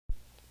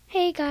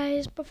Hey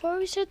guys, before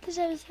we start this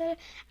episode,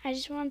 I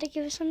just wanted to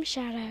give some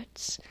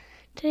shout-outs.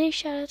 Today's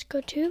shout-outs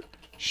go to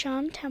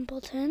Sean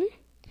Templeton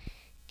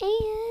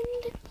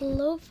and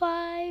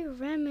Lo-Fi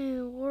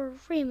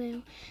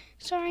Remu.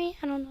 Sorry,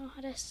 I don't know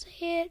how to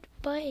say it,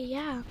 but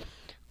yeah.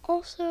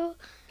 Also,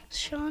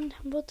 Sean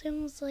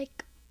Templeton was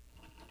like,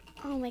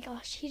 oh my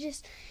gosh, you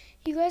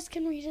guys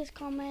can read his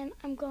comment.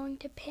 I'm going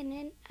to pin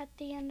it at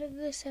the end of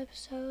this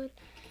episode.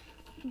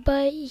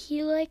 But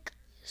he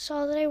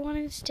saw that I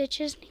wanted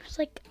stitches, and he was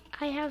like,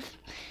 I have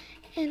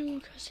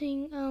Animal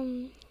Crossing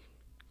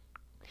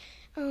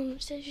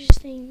stitches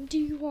thing. Do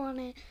you want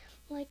it?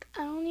 I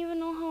don't even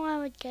know how I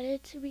would get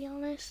it, to be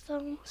honest,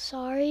 though.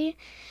 Sorry.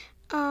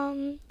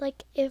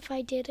 If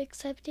I did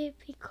accept it,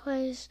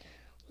 because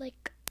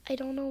I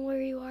don't know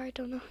where you are. I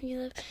don't know who you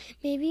live.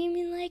 Maybe you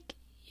mean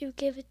you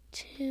give it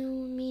to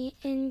me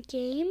in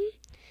game,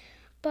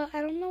 but I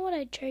don't know what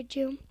I'd trade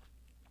you.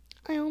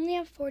 I only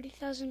have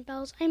 40,000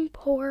 bells. I'm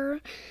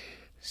poor.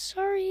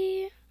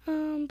 Sorry.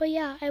 But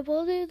yeah, I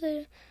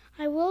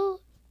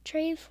will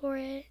trade for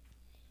it.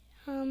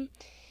 I'll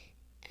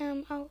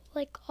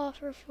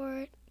offer for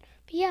it.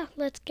 But yeah,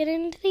 let's get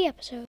into the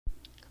episode.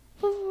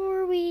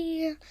 Before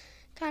we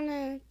kind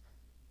of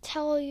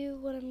tell you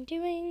what I'm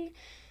doing,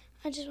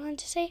 I just wanted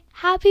to say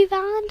Happy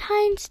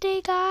Valentine's Day,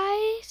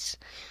 guys.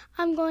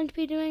 I'm going to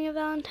be doing a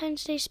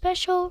Valentine's Day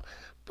special,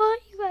 but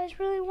you guys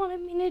really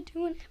wanted me to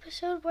do an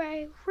episode where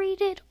I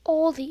rated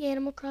all the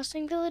Animal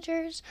Crossing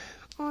villagers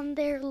on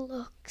their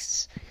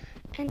looks.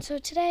 And so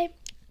today,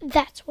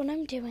 that's what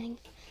I'm doing.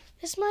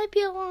 This might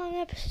be a long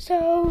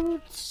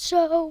episode,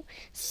 so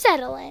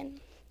settle in.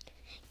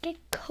 Get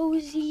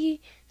cozy,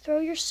 throw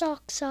your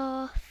socks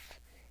off,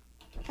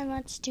 and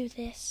let's do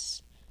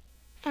this.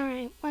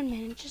 Alright, 1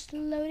 minute, just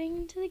loading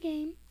into the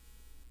game.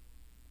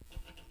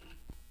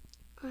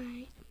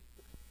 Alright.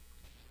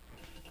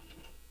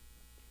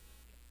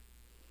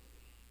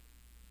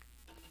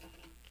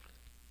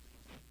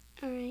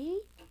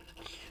 Alright.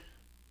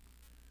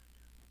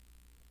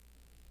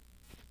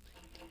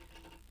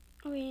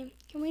 Okay,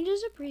 can we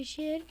just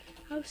appreciate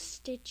how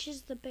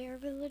Stitches the bear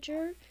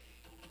villager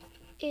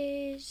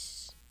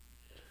is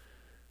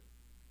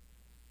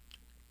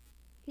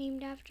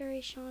named after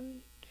a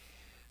Shawn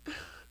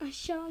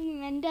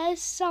Mendes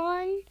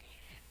song?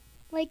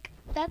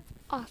 That's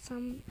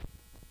awesome.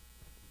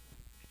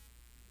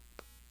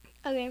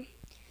 Okay,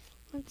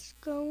 let's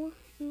go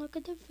and look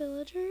at the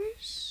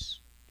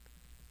villagers.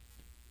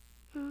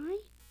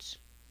 Alright.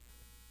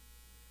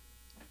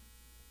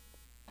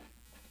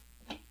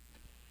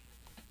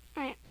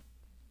 Alright.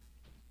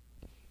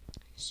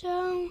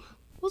 So,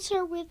 we'll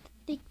start with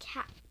the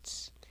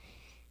cats.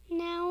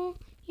 Now,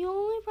 you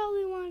only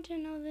probably want to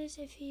know this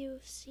if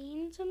you've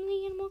seen some of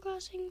the Animal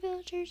Crossing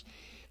villagers,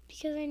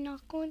 because I'm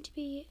not going to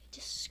be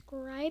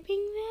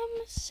describing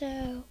them,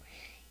 so,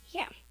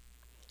 yeah.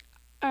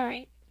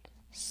 Alright,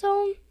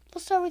 so,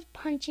 we'll start with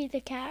Punchy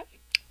the cat.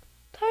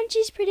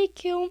 Punchy's pretty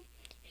cute.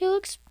 He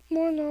looks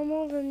more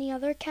normal than the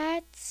other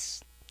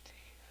cats.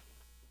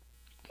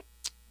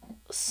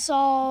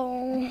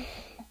 So,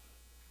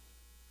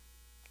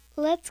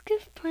 let's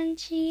give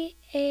Punchy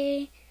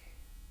a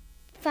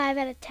 5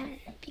 out of 10.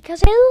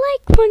 Because I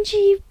like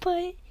Punchy,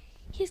 but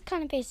he's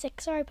kind of basic.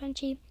 Sorry,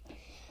 Punchy.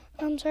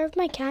 Sorry if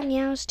my cat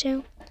meows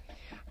too.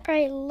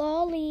 Alright,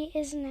 Lolly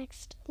is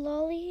next.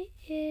 Lolly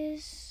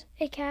is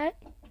a cat.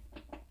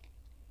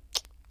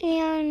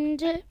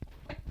 And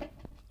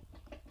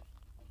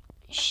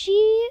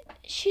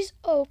she's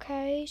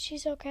okay.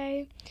 She's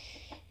okay.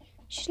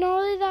 She's not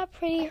really that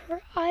pretty.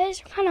 Her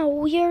eyes are kind of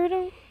weird.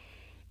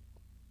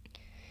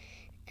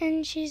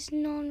 And she's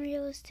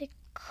non-realistic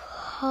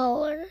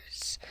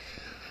colors.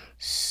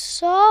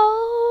 So,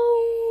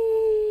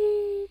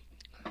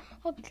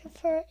 I'll give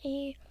her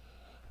a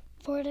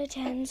 4 out of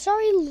 10.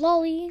 Sorry,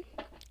 Lolly.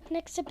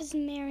 Next up is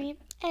Mary.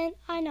 And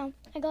I know,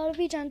 I gotta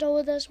be gentle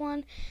with this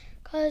one,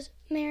 because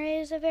Mary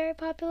is a very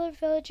popular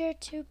villager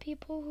to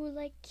people who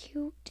like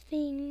cute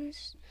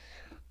things.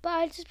 But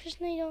I just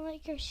personally don't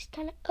like her. She's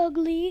kind of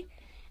ugly,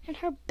 and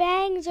her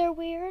bangs are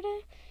weird.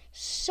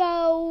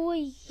 So,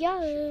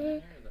 yeah.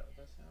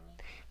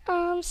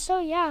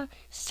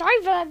 Sorry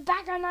for that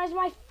background noise.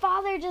 My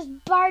father just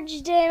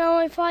barged in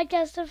on my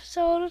podcast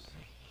episode.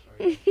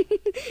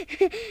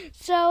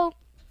 So,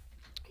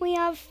 we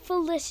have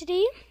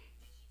Felicity.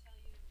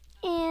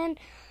 And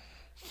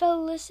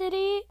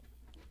Felicity,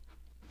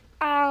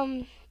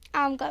 I'm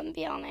gonna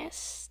be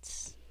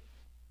honest,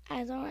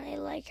 I don't really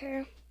like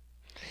her.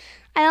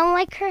 I don't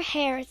like her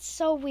hair. It's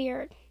so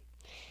weird.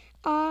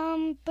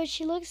 But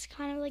she looks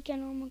kind of like a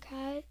normal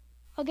cat.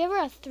 I'll give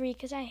her a 3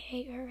 because I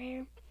hate her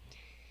hair.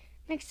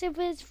 Next up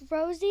is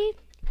Rosie.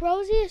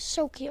 Rosie is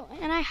so cute,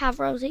 and I have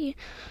Rosie.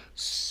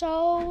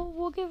 So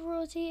we'll give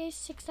Rosie a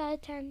 6 out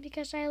of 10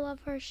 because I love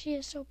her. She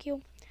is so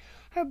cute.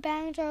 Her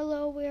bangs are a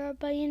little weird,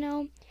 but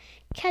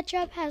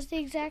Ketchup has the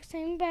exact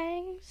same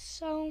bangs.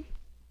 So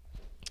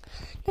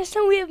next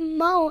time we have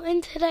Mo,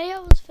 and today I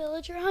was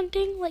villager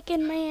hunting,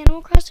 in my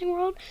Animal Crossing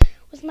world,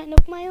 with my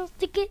Nook Miles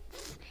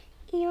tickets,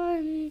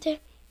 and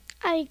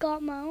I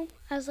got Mo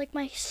as like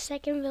my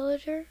second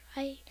villager.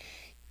 I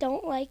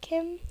don't like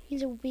him.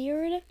 He's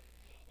weird.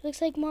 He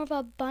looks like more of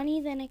a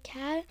bunny than a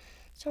cat.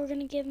 So we're going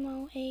to give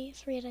Mo a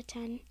 3 out of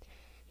 10.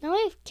 Now I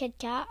have Kit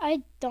Kat.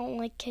 I don't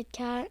like Kit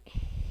Kat.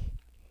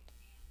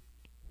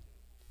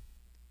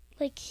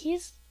 Like,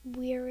 he's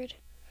weird.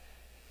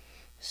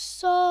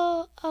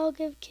 So I'll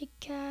give Kit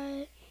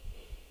Kat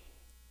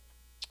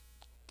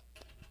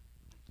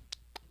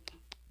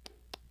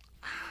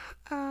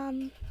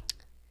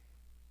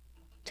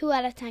 2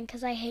 out of 10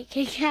 because I hate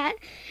Kit Kat.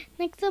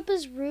 Next up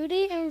is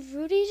Rudy, and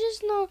Rudy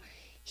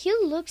he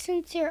looks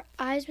into your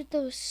eyes with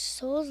those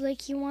souls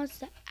like he wants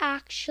to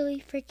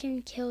actually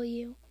freaking kill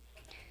you.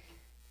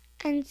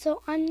 And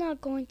so I'm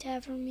not going to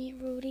ever meet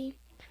Rudy.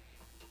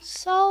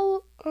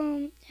 So,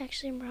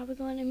 actually I'm probably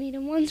going to meet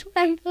him once when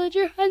I'm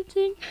villager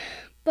hunting,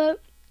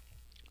 but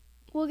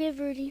we'll give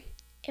Rudy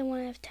a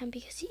 1 out of 10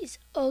 because he is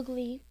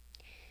ugly.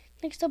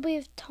 Next up we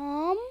have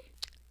Tom.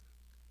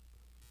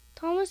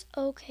 Tom is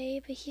okay,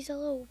 but he's a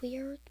little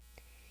weird.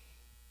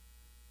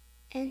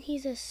 And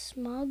he's a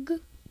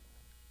smug.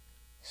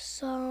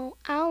 So,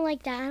 I don't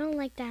like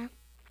that.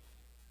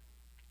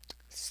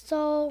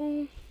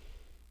 So,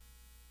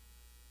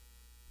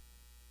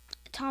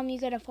 Tom, you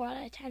get a 4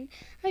 out of 10.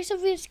 Next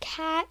up we have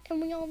Cat,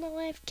 and we all know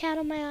I have Cat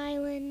on my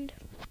island.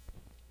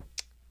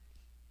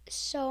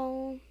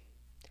 So,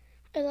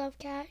 I love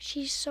Cat.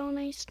 She's so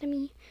nice to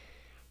me.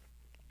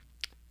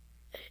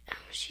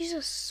 She's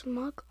a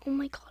smug. Oh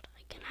my god.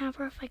 Can have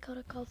her if I go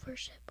to Gulf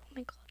ship. Oh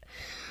my god.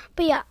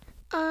 But yeah,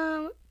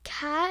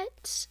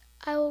 Cat,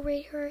 I will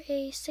rate her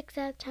a 6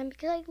 out of 10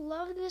 because I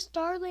love this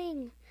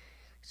darling.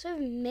 So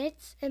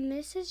Mitts, and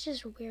Mitts is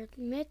just weird.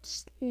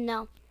 Mitts,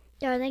 no.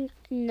 Darling,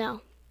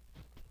 no.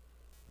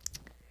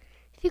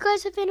 If you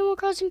guys have Animal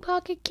Crossing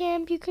Pocket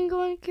Camp, you can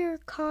go into your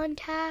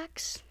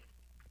contacts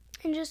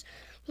and just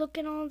look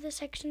in all of the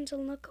sections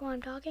and look who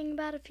I'm talking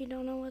about if you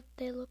don't know what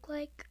they look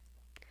like.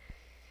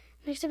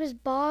 Next up is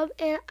Bob,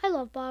 and I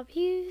love Bob.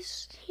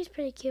 He's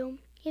pretty cute.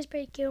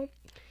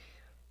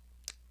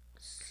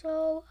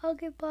 So I'll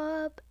give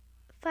Bob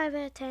 5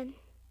 out of 10.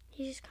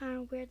 He's just kind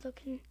of weird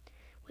looking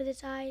with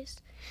his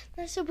eyes.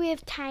 Next up we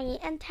have Tangy,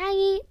 and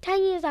Tangy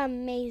is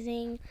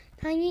amazing.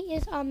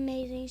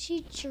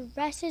 She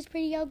dresses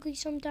pretty ugly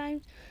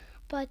sometimes,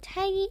 but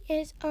Tangy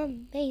is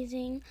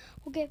amazing.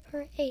 We'll give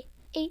her a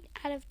 8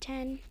 out of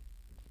 10.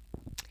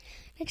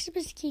 Next up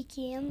is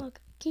Kiki, and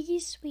look,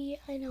 Kiki's sweet.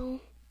 I know.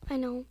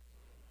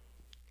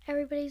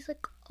 Everybody's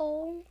like,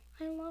 oh,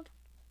 I love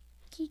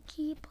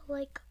Kiki, but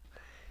like,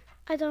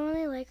 I don't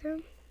really like her.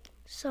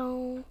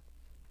 So,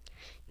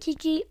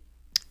 Kiki,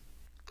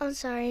 I'm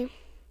sorry.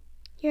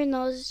 Your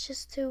nose is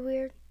just too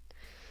weird.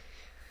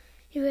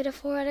 You get a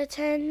 4 out of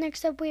 10.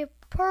 Next up, we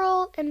have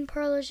Pearl, and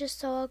Pearl is just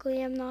so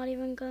ugly. I'm not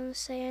even going to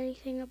say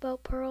anything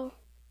about Pearl.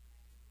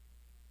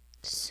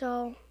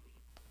 So,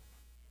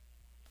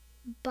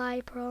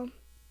 bye, Pearl.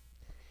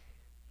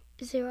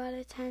 0 out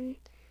of 10.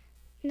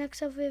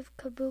 Next up we have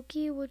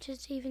Kabuki, which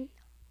is even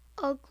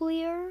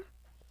uglier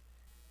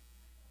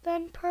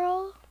than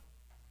Pearl.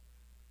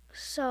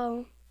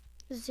 So,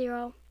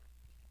 0.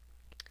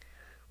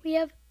 We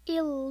have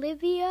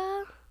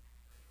Olivia.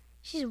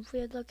 She's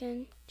weird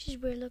looking.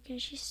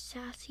 She's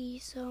sassy.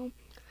 So,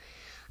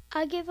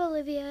 I'll give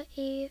Olivia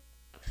a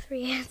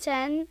 3 out of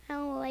 10. I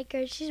don't like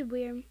her. She's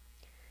weird.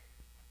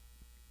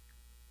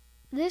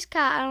 This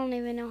cat, I don't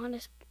even know how to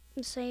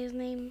say his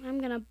name. I'm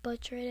going to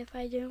butcher it if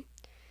I do.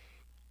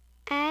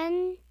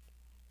 And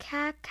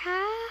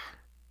Kahaka?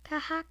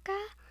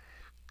 I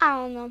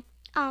don't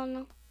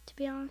know, to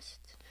be honest.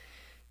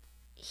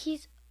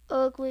 He's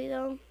ugly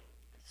though.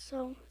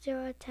 So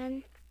 0 out of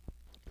 10.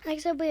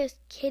 Next up we have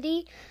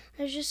Kitty.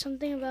 There's just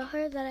something about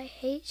her that I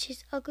hate.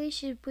 She's ugly,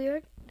 she's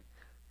weird.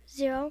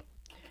 0.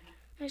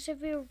 Next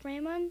up we have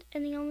Raymond,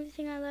 and the only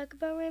thing I like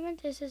about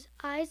Raymond is his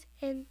eyes,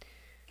 and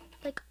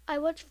like I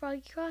watch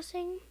Froggy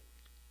Crossing,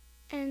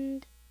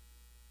 and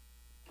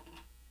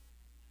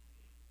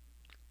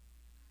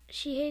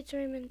she hates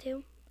Raymond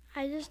too.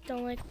 I just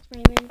don't like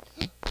Raymond.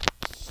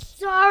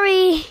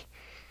 Sorry!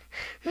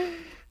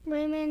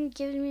 Raymond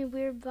gives me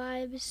weird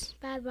vibes,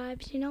 bad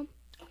vibes, you know?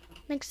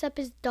 Next up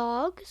is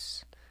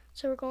dogs.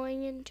 So we're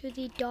going into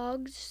the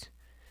dogs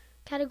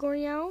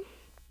category now.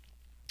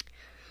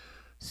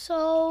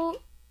 So,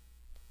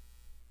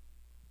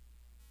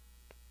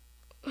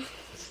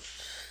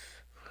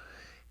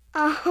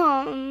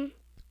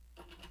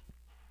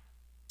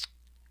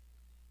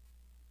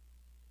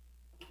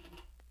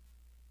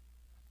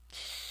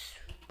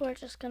 we're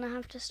just gonna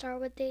have to start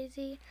with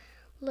Daisy.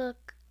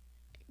 Look,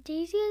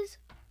 Daisy is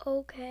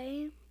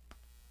okay.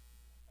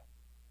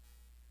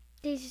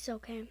 Daisy's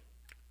okay.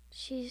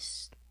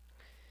 She's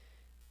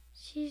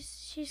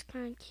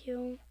kind of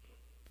cute,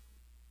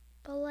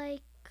 but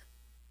like,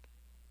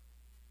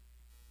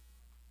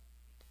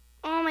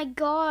 oh my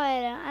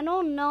god, I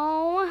don't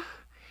know.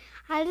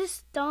 I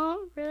just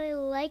don't really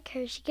like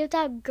her. She gives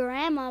out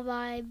grandma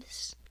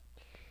vibes.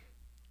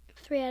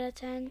 3 out of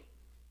 10.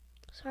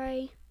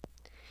 Sorry.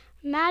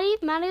 Maddie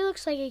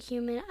looks like a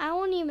human. I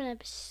won't even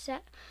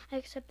accept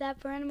that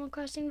for Animal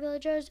Crossing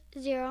villagers.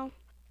 0.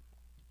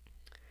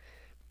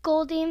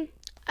 Goldie,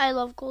 I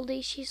love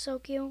Goldie. She's so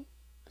cute.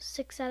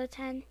 6 out of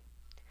 10.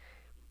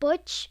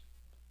 Butch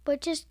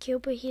is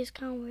cute, but he's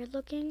kind of weird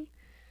looking.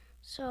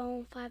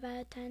 So 5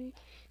 out of 10.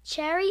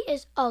 Cherry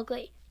is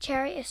ugly.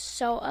 Cherry is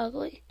so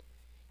ugly.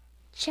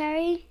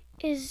 Cherry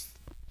is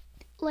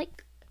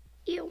like,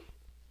 ew.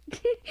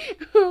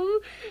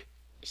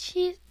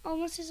 She's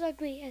almost as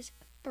ugly as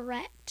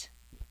Brett.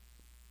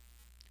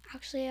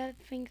 Actually, I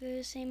think they're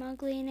the same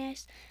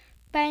ugliness.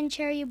 Ben and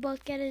Cherry, you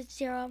both get a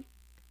 0.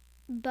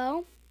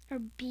 Bo, or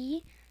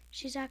B,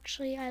 she's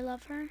actually, I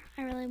love her.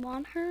 I really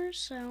want her,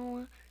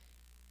 so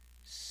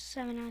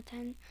 7 out of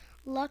 10.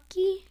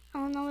 Lucky, I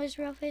don't know what his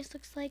real face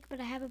looks like, but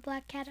I have a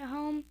black cat at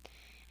home,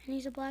 and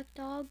he's a black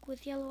dog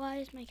with yellow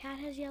eyes. My cat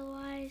has yellow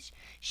eyes.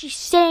 She's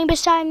sitting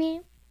beside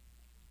me,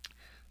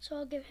 so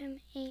I'll give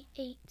him a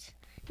 8.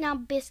 Now,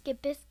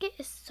 Biscuit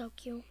is so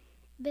cute.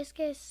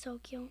 Biscuit,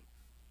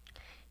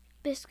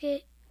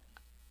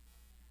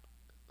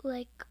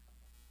 like,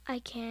 I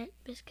can't.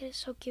 Biscuit is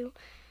so cute.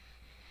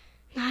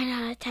 9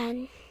 out of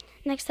 10.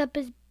 Next up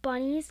is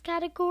bunnies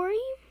category.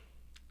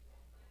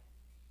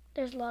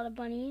 There's a lot of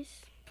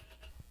bunnies.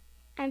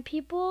 And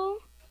people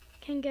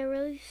can get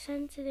really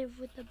sensitive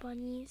with the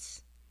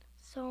bunnies.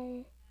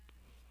 So,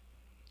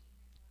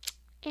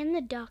 and the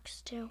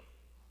ducks too.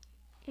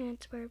 And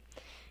it's weird.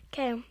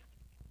 Okay,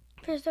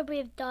 first up we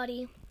have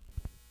Dottie.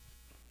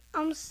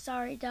 I'm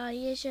sorry,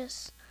 Dottie. It's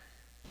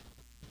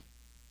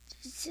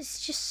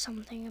just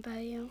something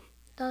about you.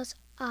 Those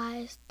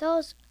eyes.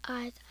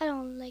 I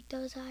don't like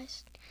those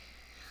eyes.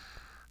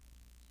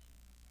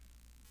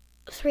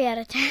 3 out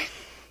of 10.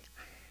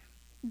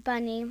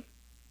 Bunny.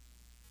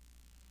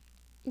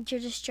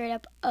 You're just straight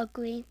up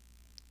ugly.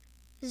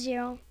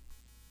 0.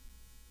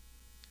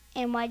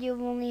 And why do you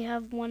only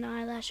have one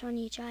eyelash on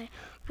each eye?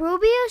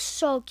 Ruby is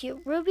so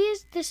cute. Ruby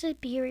is the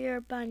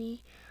superior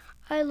bunny.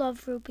 I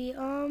love Ruby.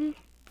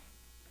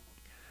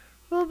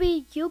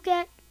 Ruby, you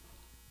get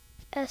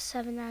a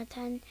 7 out of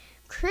 10.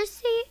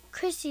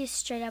 Chrissy is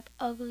straight up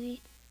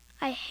ugly.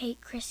 I hate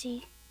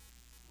Chrissy.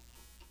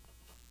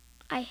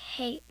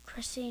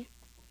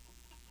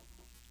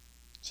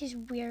 She's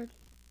weird.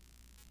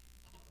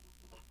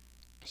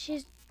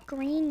 She's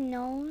green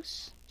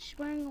nose. She's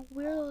wearing a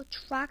weird little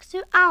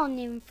tracksuit. I don't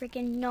even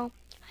freaking know.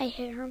 I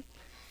hate her.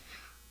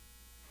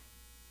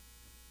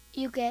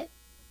 You get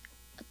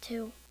a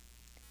 2.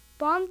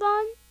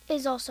 Bonbon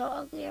is also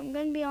ugly. I'm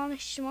going to be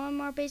honest. She's one of the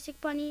more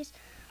basic bunnies.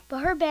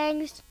 But her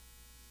bangs,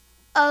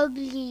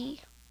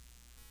 ugly.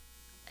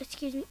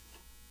 Excuse me,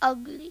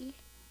 ugly.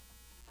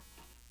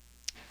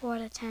 4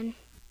 out of 10.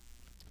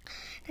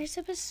 Next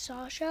up is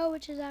Sasha,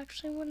 which is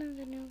actually one of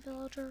the new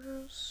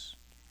villagers.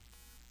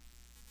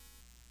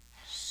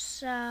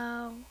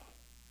 So,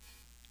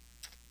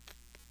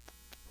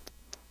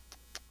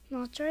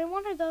 not sure I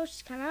want her though.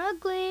 She's kind of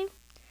ugly.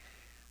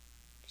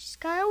 She's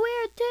kind of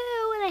weird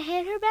too, and I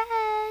hate her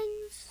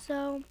bangs.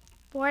 So,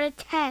 4 out of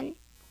 10.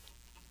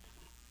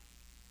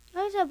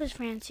 Next up is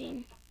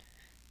Francine.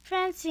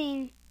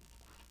 Francine,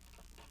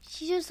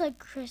 she's just like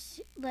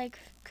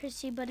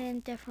Chrissy, but in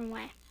a different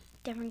way,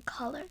 different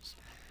colors.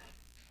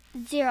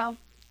 0,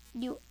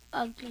 you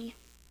ugly.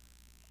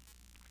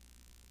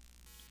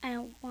 I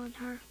don't want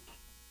her.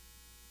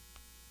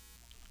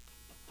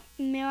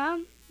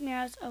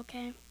 Mira's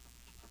okay.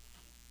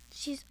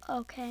 She's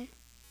okay.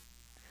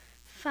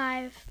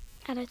 5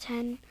 out of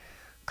 10.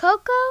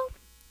 Coco,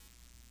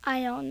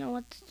 I don't know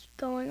what's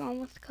going on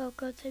with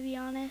Coco, to be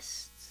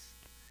honest.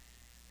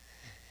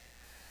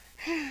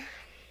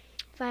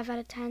 5 out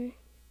of 10.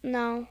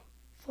 No,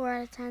 4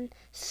 out of 10.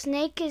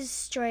 Snake is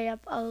straight up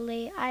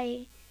ugly.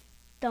 I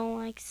don't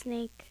like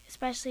Snake,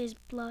 especially his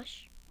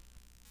blush.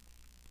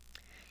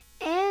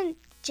 And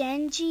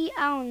Genji,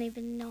 I don't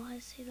even know how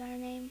to say their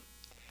name.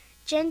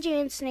 Genji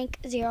and Snake,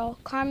 0.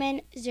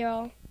 Carmen,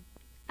 0.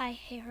 I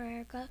hate her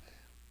haircut.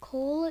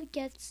 Cole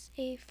gets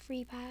a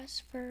free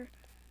pass for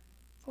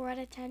 4 out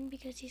of 10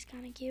 because he's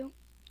kind of cute.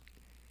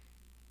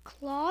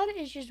 Claude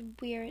is just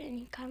weird and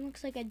he kind of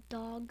looks like a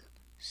dog.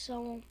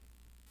 So,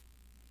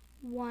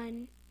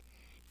 1.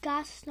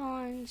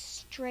 Gaston,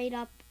 straight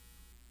up,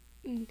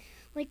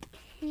 like,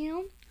 you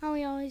know how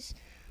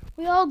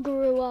we all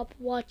grew up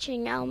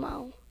watching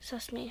Elmo,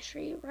 Sesame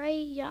Street,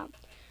 right? Yeah.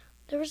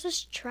 There was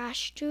this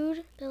trash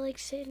dude that like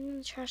sitting in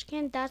the trash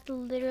can. That's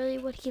literally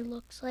what he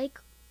looks like,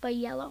 but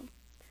yellow.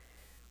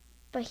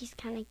 But he's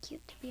kind of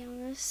cute, to be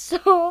honest.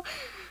 So,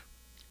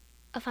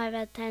 a 5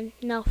 out of 10.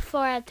 No,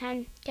 4 out of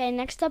 10. Okay,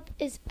 next up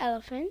is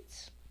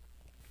elephants.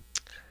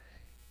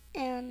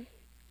 And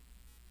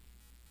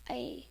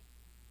I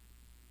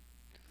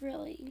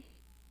really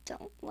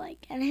don't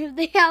like any of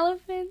the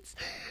elephants.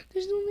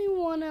 There's only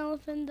one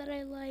elephant that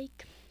I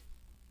like.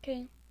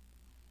 Okay.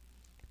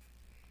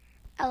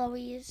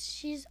 Eloise,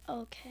 she's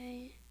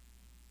okay.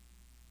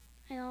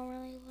 I don't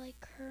really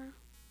like her.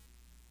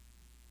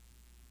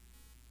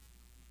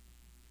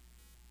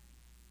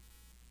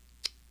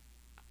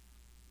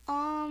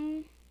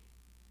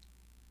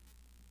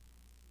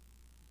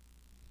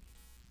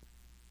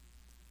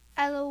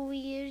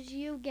 Eloise,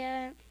 you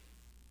get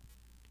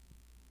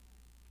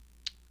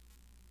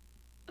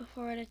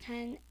 4 out of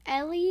 10.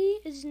 Ellie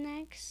is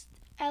next.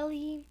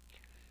 Ellie,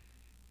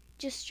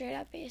 just straight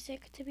up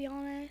basic, to be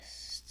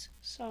honest.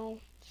 So,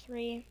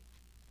 3.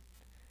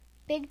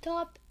 Big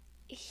Top,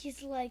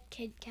 he's like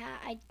Kid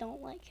Kat. I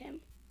don't like him.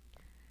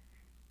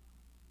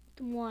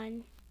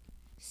 1.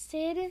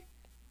 Sid,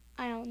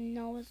 I don't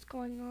know what's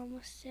going on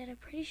with Sid. I'm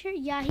pretty sure.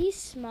 Yeah, he's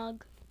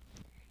smug.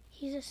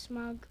 He's a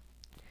smug.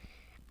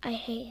 I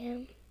hate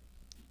him.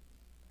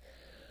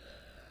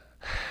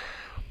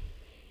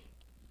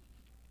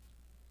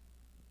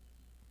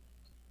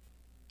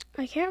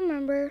 I can't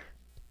remember.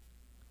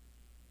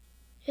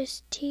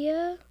 Is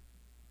Tia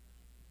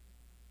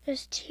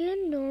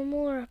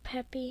normal or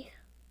peppy?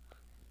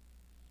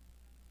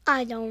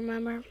 I don't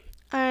remember.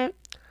 Alright.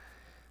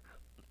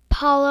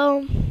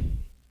 Paulo,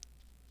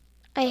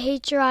 I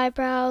hate your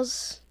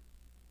eyebrows.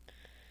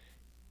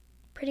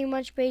 Pretty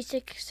much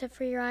basic except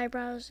for your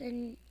eyebrows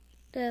and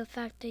the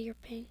fact that you're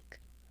pink.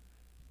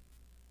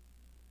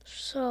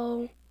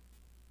 So,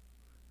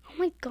 oh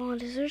my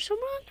god, is there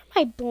someone under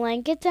my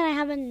blanket that I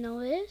haven't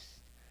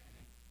noticed?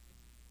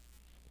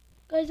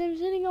 Guys, I'm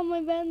sitting on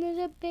my bed and there's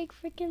a big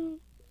freaking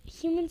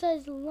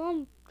human-sized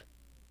lump.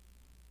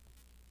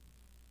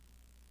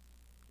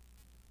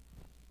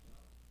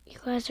 You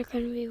guys are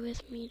going to be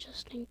with me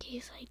just in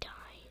case I die.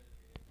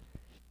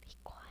 Be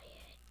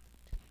quiet.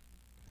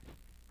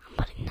 I'm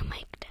putting the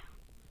mic down.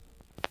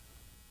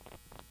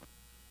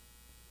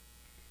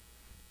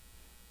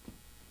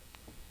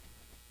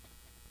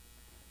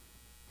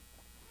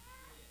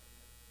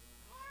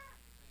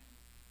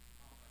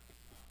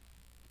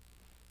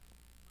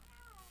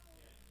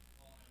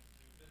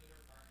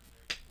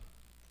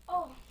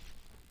 Oh.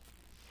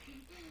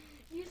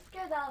 You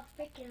scared the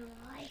freaking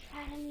life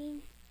out of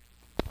me.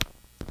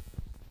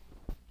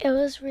 It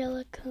was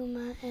real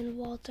Akuma and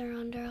Walter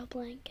under a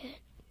blanket.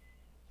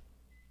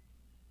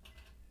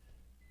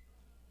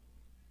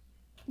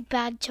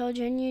 Bad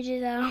children, you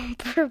did that on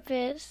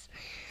purpose.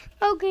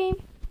 Okay,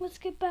 let's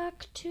get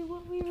back to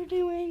what we were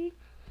doing.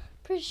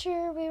 Pretty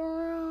sure we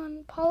were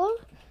on Paulo.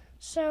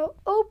 So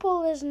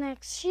Opal is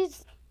next.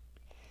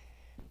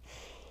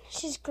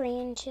 She's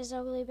green. She has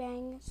ugly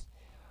bangs.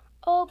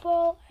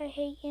 Opal, I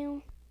hate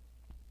you.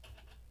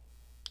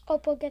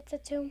 Opal gets a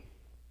 2.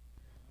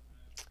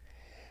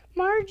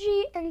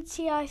 Margie and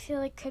Tia, I feel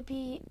like could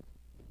be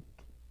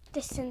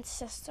distant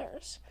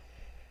sisters.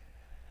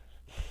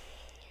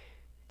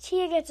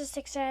 Tia gets a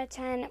 6 out of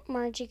 10.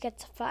 Margie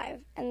gets a 5.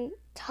 And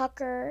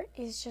Tucker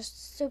is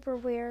just super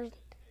weird.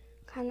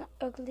 Kind of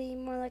ugly.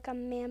 More like a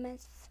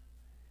mammoth.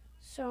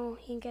 So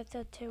he gets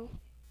a 2.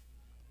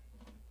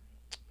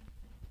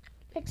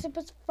 Except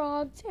it's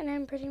frogs. And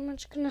I'm pretty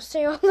much going to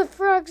say all the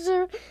frogs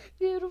are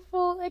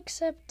beautiful.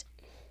 Except,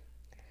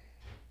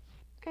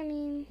 I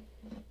mean,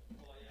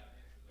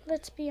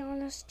 let's be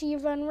honest.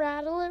 Steve and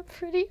Rattle are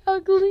pretty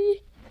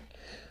ugly.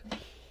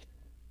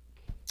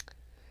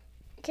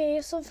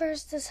 Okay, so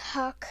first is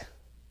Huck.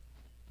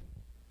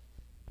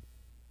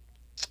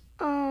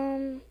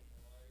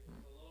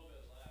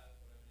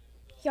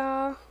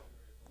 Yeah,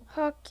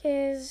 Huck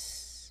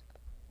is,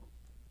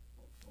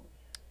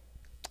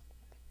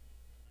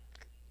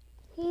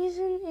 he's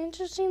an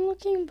interesting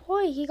looking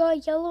boy. He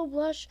got yellow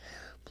blush,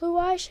 blue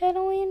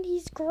eyeshadow, and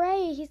he's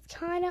gray. He's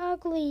kind of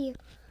ugly.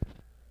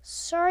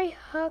 Sorry,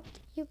 Huck,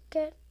 you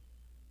get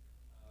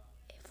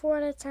a 4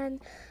 out of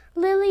 10.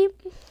 Lily,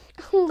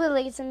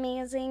 Lily's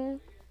amazing.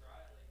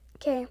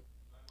 Okay,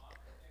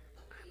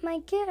 I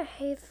might get a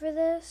hate for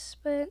this,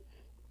 but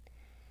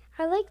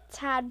I like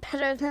Tad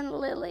better than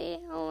Lily.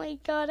 Oh my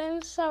god,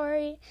 I'm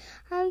sorry.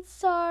 I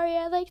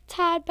like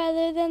Tad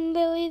better than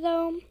Lily,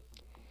 though.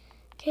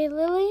 Okay,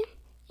 Lily,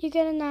 you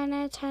get a 9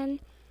 out of 10.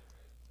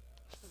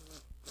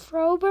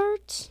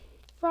 Robert,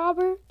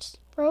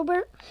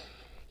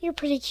 you're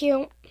pretty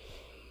cute.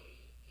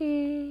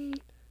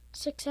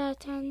 6 out of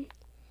 10.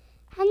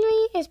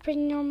 Henry is pretty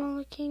normal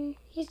looking.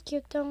 He's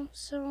cute, though,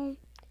 so...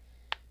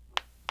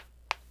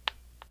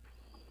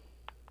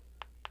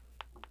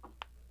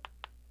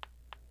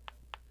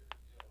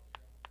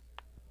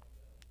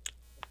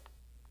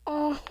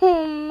 Oh,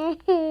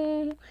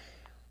 no.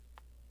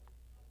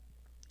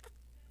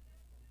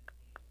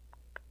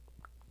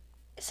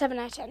 7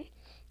 out of 10.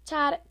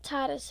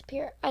 Tad is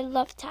superior. I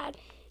love Tad.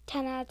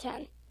 10 out of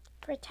 10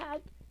 for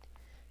Tad.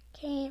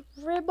 Okay,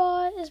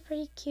 Ribbot is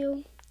pretty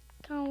cute.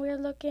 Kind of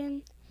weird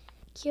looking.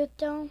 Cute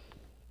though.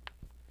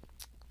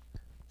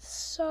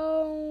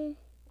 So,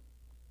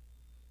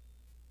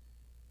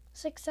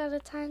 6 out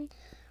of 10.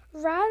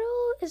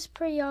 Rattle is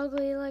pretty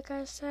ugly, like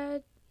I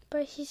said.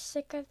 But he's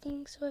sick, I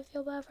think, so I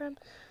feel bad for him.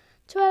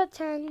 2 out of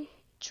 10.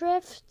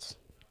 Drift,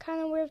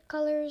 kind of weird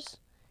colors.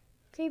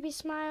 Creepy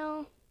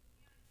smile.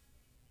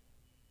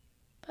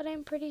 But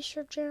I'm pretty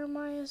sure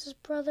Jeremiah is his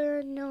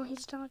brother. No,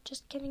 he's not.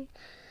 Just kidding.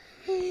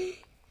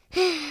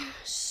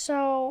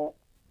 So,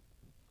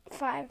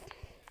 5.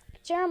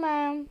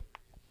 Jeremiah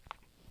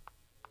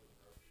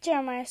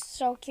is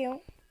so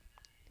cute.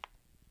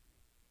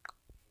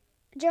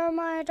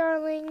 Jeremiah,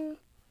 darling.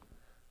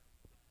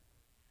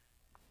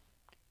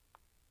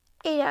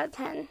 8 out of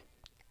 10.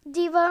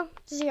 Diva,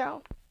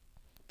 0.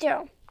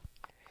 0.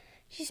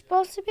 She's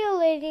supposed to be a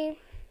lady.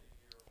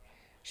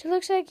 She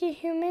looks like a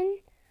human.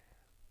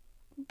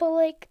 But,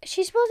 like,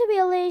 she's supposed to be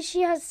a lady.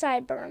 She has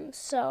sideburns,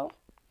 so.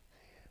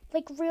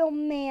 Like, real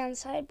man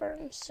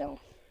sideburns, so.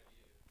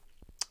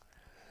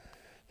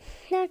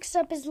 Next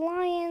up is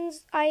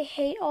lions. I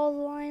hate all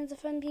the lions,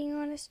 if I'm being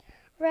honest.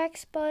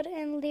 Rex, Bud,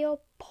 and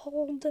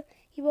Leopold.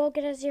 You all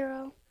get a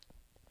 0.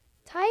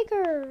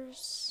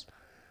 Tigers.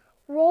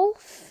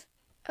 Rolf.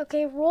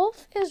 Okay,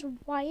 Rolf is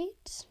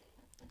white.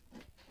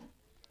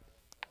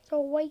 So,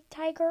 white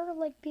tiger,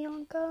 like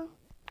Bianca.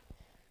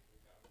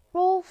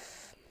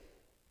 Rolf.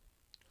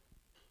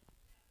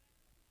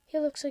 He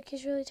looks like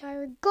he's really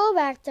tired. Go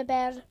back to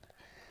bed.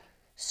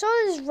 So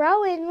is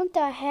Rowan. What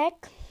the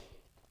heck?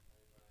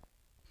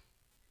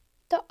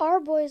 The R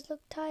boys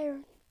look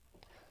tired.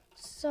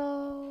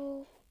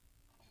 So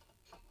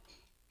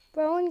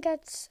Rowan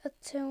gets a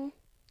 2.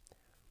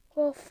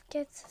 Wolf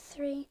gets a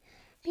 3.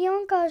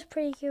 Bianca is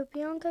pretty cute.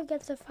 Bianca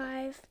gets a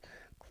 5.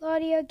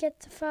 Claudia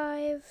gets a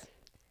 5.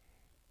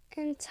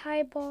 And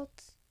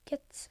Tybalt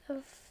gets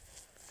a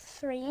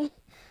 3.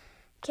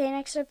 Okay,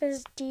 next up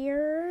is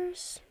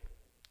deers.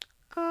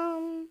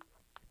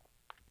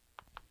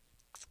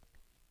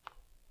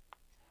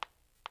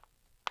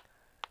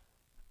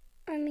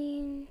 I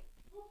mean,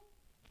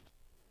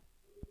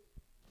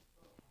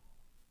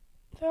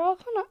 they're all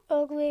kind of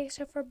ugly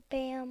except for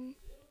Bam.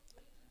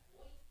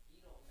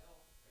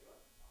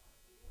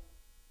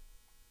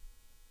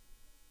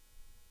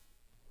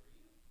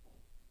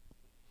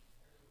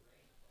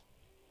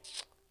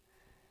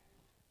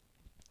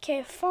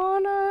 Okay,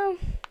 fauna.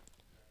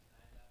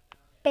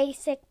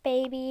 Basic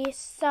baby.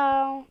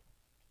 So,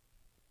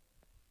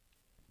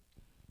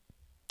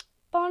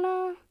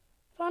 fauna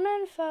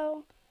and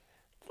foe.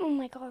 Oh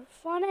my god,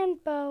 fauna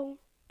and bow.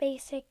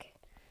 Basic.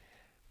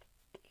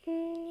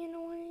 You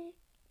know what?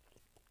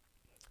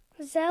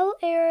 Zell,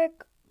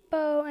 Eric,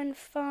 Bo, and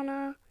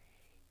fauna.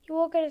 You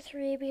all get a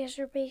 3 because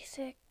you're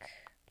basic.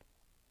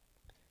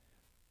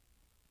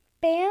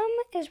 Bam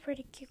is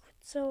pretty cute,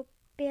 so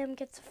Bam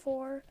gets a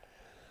 4.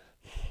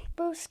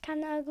 Bruce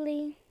kinda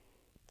ugly.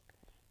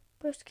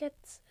 Bruce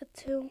gets a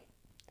 2.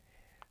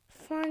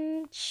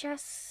 Fuchsia.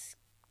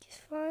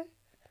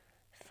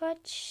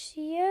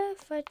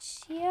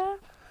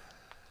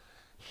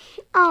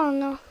 I don't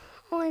know.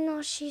 All I know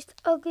is she's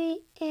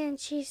ugly and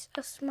she's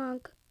a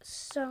smug.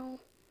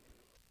 So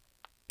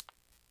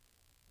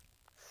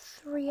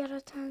 3 out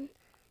of 10.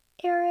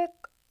 Eric,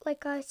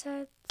 like I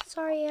said,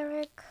 sorry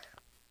Eric.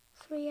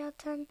 3 out of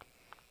 10.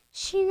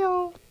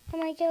 Shino, I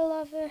might get a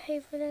lot of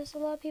hate for this. A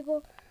lot of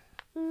people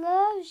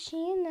love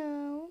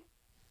Shino,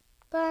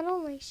 but I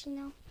don't like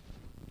Shino.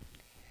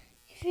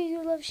 If you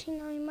do love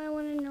Shino, you might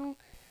want to know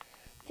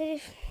that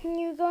if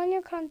you go in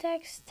your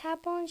contacts,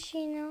 tap on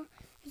Shino,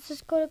 and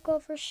just go to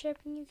Gopher Ship,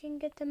 and you can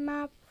get the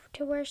map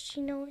to where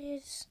Shino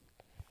is.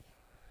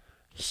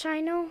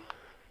 Shino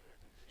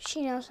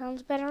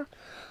sounds better.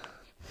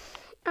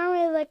 I don't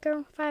really like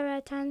her. 5 out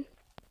of 10.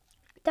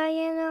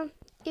 Diana,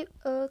 you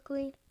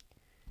ugly.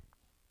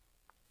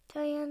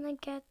 Diana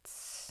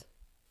gets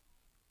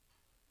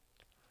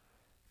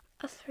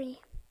a 3.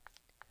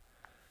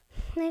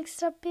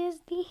 Next up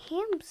is the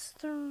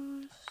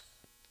hamsters.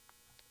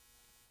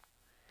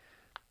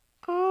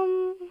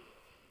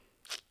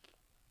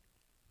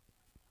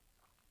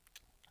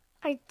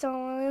 I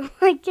don't really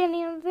like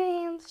any of the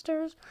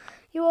hamsters.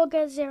 You all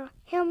get 0.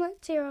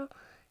 Hamlet 0.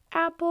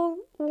 Apple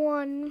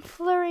 1.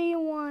 Flurry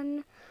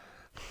 1.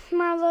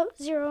 Marlo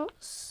 0.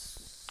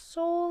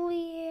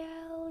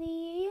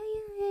 Soliali,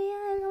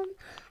 I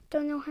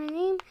don't know her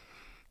name.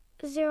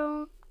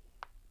 0.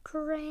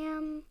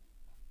 Graham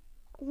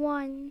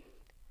 1.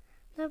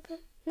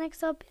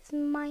 Next up is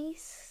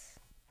mice.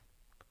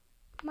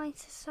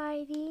 Mice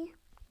Society.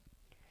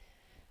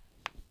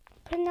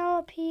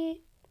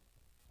 Penelope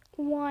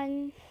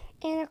 1.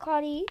 Anna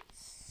Cotty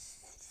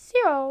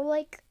 0.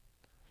 Like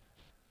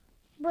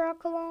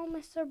Broccolo,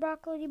 Mr.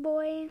 Broccoli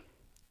Boy.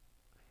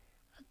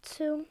 A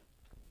 2.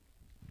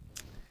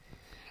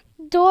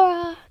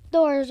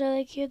 Dora's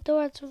really cute.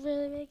 Dora's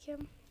really, really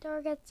cute.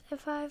 Dora gets a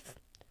 5.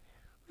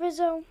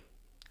 Rizzo,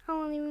 I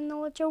don't even know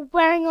what you're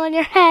wearing on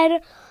your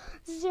head.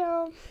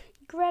 0.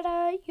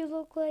 Greta, you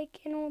look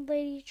like an old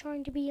lady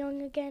trying to be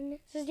young again.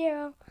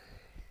 0.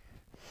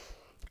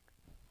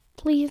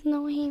 Please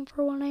no hate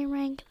for when I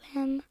rank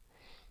them.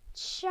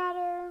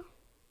 Chatter.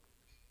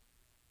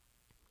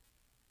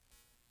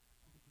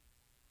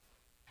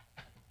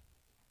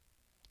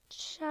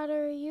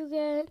 You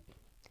get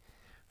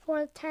 4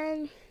 out of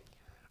 10.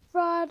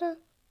 Rod,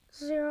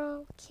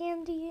 0.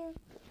 Candy,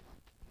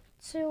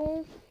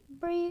 2.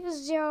 Bree,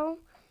 0.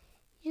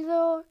 You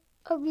little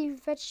ugly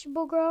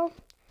vegetable girl.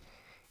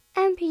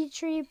 And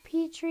Petrie.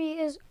 Petrie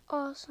is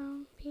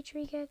awesome.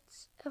 Petrie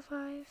gets a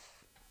 5.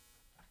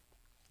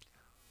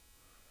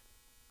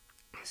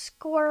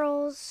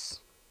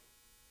 Squirrels.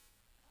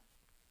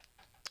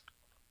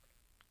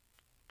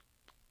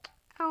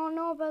 I don't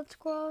know about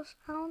squirrels.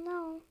 I don't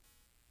know.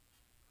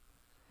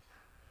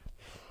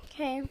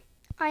 Okay.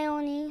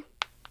 Ione.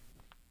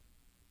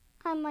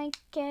 I might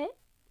get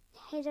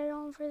hated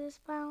on for this,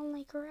 but I don't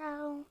like her at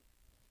all.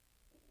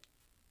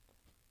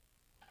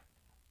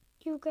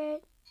 You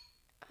get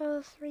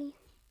a 3.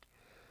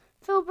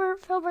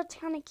 Filbert's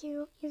kind of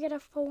cute. You get a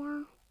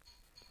 4.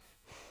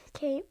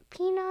 Okay,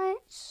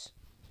 Peanuts.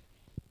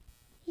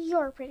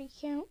 You're pretty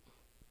cute.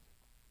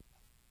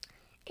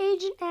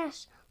 Agent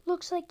S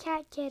looks like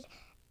Cat Kid.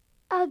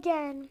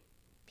 Again.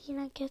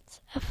 Peanut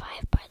gets a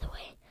 5, by the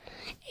way.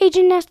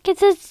 Agent S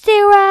gets a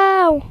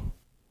 0.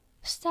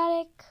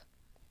 Static.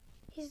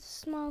 He's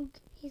smug.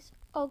 He's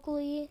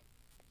ugly.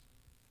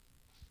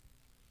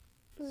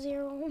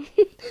 0.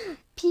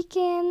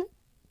 Pecan.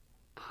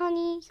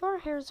 Honey, your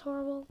hair's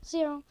horrible.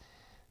 0.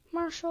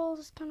 Marshall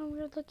is kind of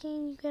weird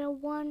looking. You get a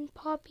 1.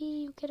 Poppy,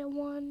 you get a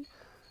 1.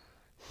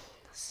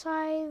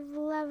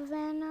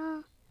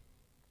 Lavana,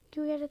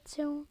 you get a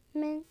 2.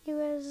 Mint, you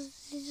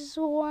get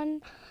a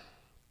 1.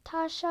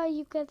 Tasha,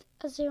 you get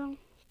a 0.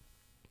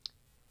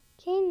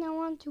 Okay, now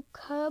on to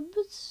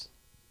Cubs.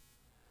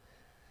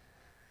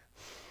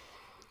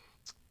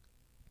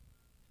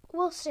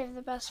 We'll save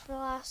the best for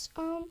last.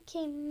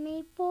 Okay,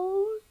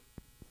 Maple,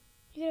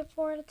 you get a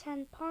 4 out of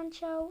 10.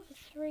 Poncho, a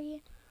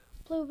 3.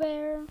 Blue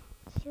Bear,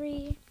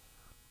 3.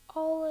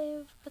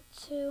 Olive, a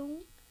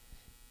 2.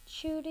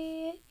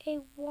 Judy, a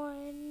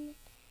 1.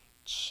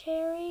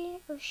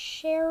 Cherry or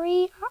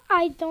Sherry,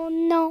 I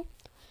don't know.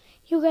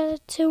 You get a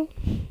 2.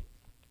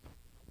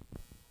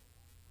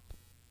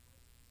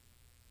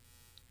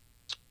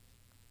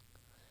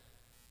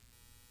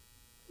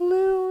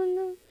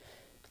 Loon,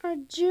 or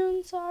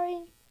June,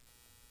 sorry.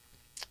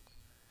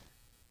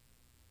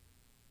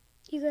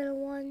 You get a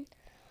 1.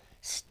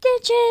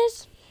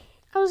 Stitches.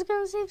 I was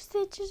going to save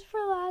Stitches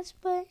for last,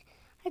 but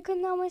I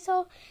couldn't help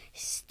myself.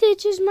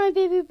 Stitches, my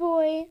baby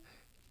boy,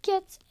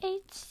 gets a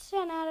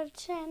 10 out of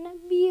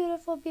 10.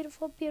 Beautiful,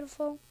 beautiful,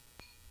 beautiful.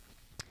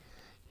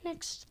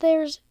 Next,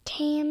 there's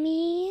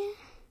Tammy.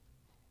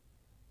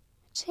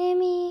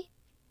 Tammy,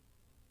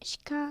 she's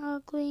kind of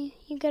ugly.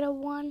 You get a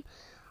 1.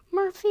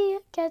 Murphy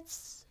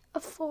gets a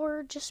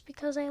 4 just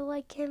because I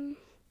like him.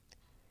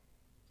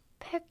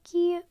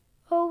 Pecky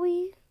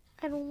Owie,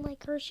 I don't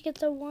like her. She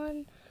gets a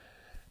 1.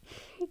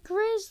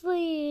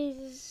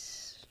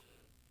 Grizzlies.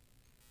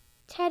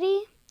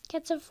 Teddy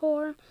gets a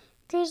 4.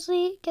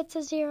 Grizzly gets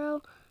a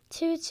 0.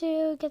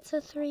 Tutu gets a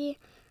 3.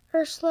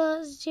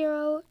 Ursula,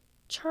 0.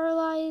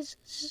 Charlize,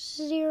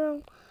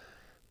 0.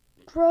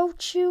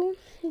 Grochu,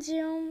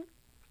 0.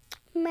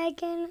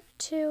 Megan,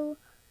 2.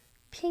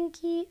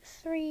 Pinky,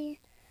 3.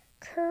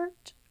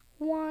 Kurt,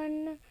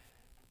 1.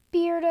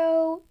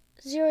 Beardo,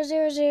 0,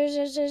 0, 0,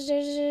 0, 0,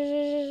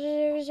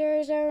 0,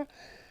 0, 0.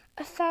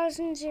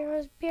 1,000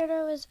 zeros.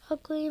 Beardo is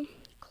ugly.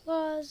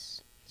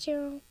 Claws,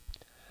 0.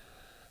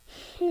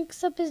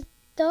 Next up is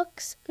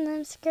Ducks, and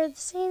I'm scared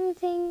to say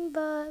anything,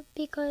 but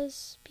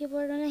because people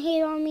are going to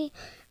hate on me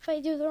if I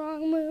do the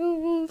wrong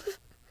move.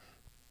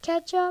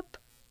 Ketchup,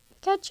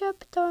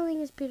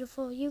 darling is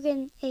beautiful. You get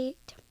an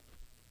 8.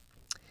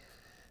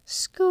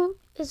 Scoot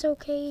is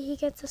okay. He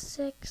gets a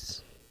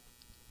 6.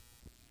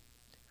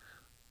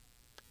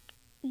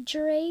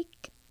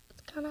 Drake,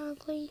 it's kind of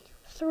ugly.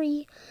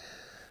 3.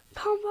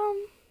 Pom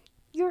Pom,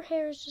 your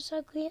hair is just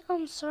ugly.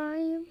 I'm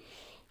sorry.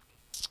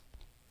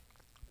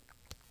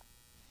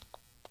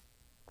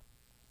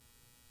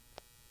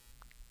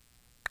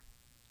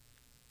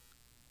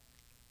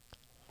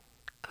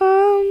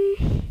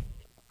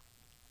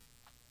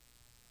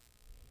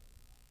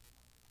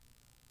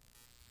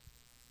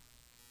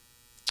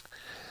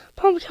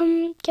 Pom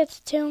Pom gets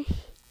a 2.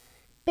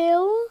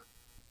 Bill,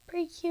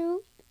 pretty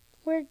cute.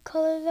 Weird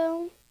color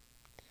though.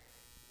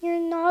 You're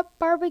not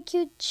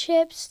barbecued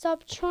chips.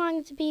 Stop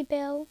trying to be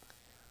Bill.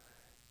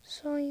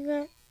 So you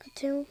get a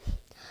 2.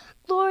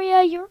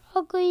 Gloria, you're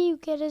ugly. You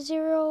get a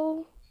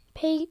 0.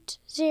 Pate,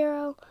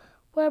 0.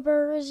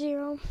 Weber,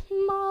 0.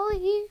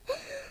 Molly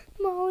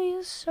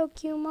is so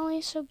cute.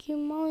 Molly,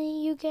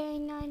 you get a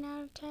 9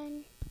 out of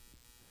 10.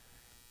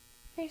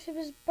 Next up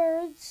is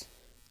birds.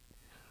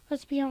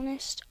 Let's be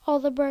honest. All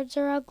the birds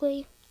are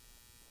ugly.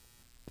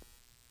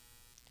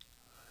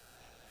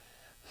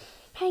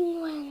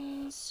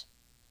 Penguins.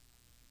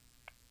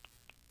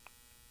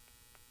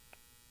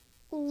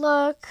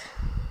 Look.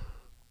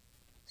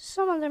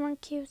 Some of them are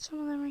cute.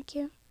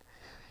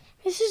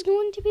 This is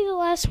going to be the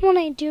last one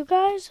I do,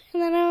 guys.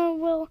 And then I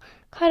will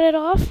cut it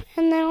off.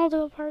 And then I'll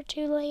do a part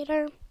 2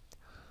 later.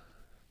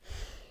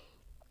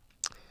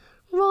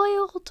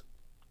 Rolled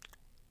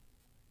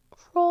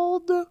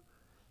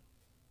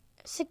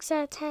 6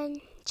 out of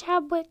 10.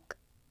 Chadwick,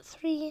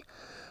 3.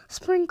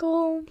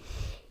 Sprinkle,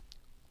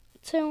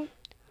 2.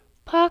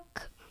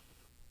 Puck,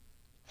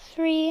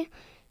 3.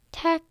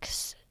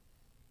 Tex,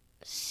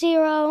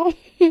 0.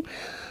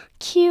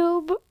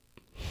 Cube,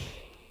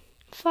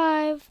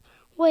 5.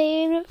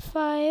 Wade,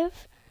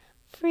 5.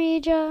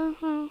 Frigga,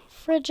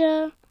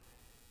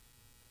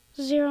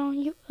 0.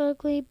 You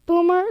ugly.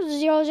 Boomer,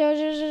 0, 0,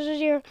 0, 0,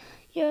 0.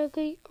 You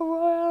ugly.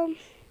 Aurora,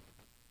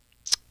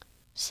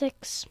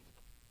 6.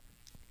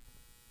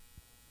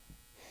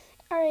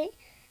 Alright,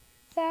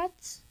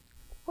 that's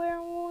where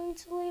I'm going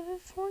to leave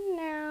it for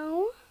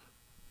now.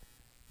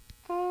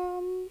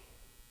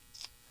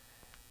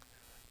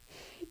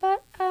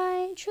 But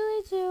I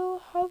truly do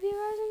hope you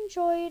guys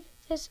enjoyed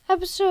this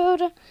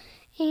episode,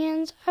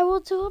 and I will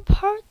do a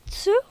part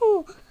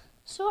 2.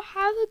 So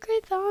have a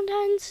great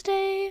Valentine's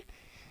Day,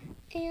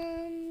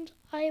 and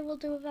I will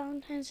do a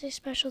Valentine's Day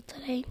special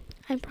today.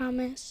 I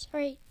promise.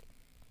 Alright.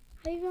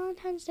 Happy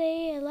Valentine's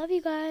Day. I love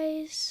you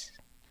guys.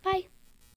 Bye.